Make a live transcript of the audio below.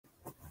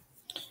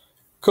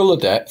Color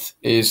depth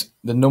is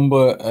the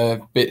number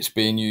of bits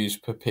being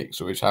used per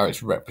pixel, is how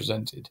it's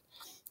represented.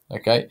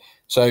 Okay,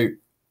 so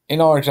in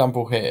our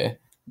example here,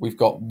 we've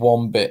got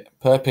 1 bit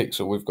per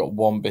pixel, we've got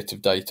 1 bit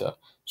of data.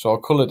 So our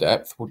color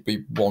depth would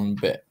be 1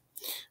 bit.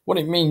 What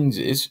it means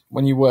is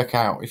when you work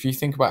out, if you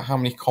think about how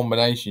many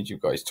combinations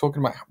you've got, it's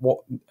talking about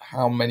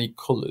how many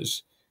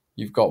colors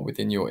you've got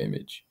within your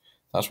image.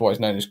 That's why it's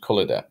known as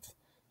color depth.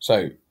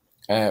 So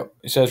it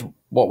says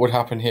what would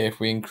happen here if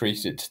we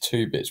increase it to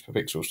 2 bits per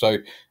pixel. So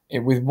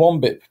with 1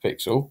 bit per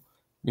pixel,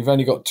 we've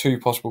only got two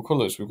possible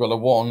colors. We've got a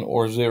 1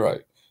 or a 0.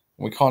 And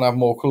we can't have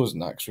more colors than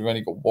that because we've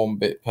only got 1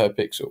 bit per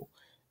pixel.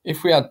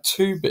 If we had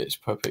 2 bits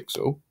per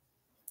pixel,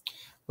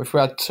 if we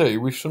had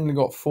two, we've suddenly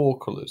got 4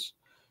 colors.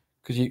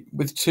 Because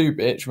with 2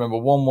 bits, remember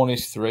 1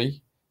 is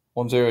 3,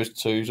 1 is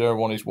 2,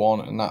 1 is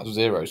 1, and that's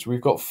 0. So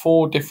we've got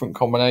 4 different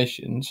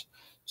combinations.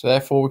 So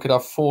therefore we could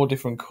have 4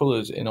 different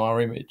colors in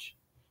our image.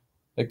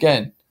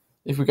 Again,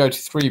 if we go to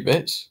 3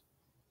 bits,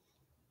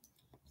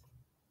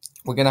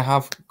 we're going to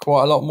have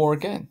quite a lot more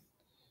again.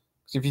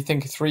 Because if you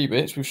think of 3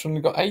 bits, we've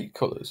suddenly got 8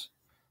 colors.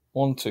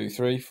 1, 2,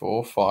 3,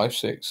 4, 5,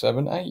 6,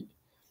 7, 8.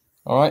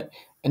 All right,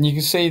 and you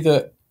can see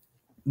that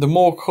the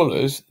more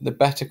colors, the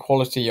better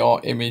quality our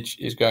image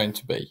is going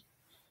to be.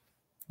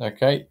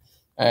 Okay,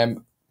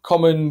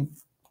 common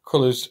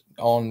colors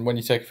on when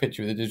you take a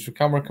picture with a digital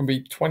camera can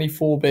be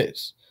 24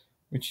 bits,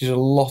 which is a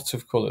lot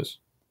of colors.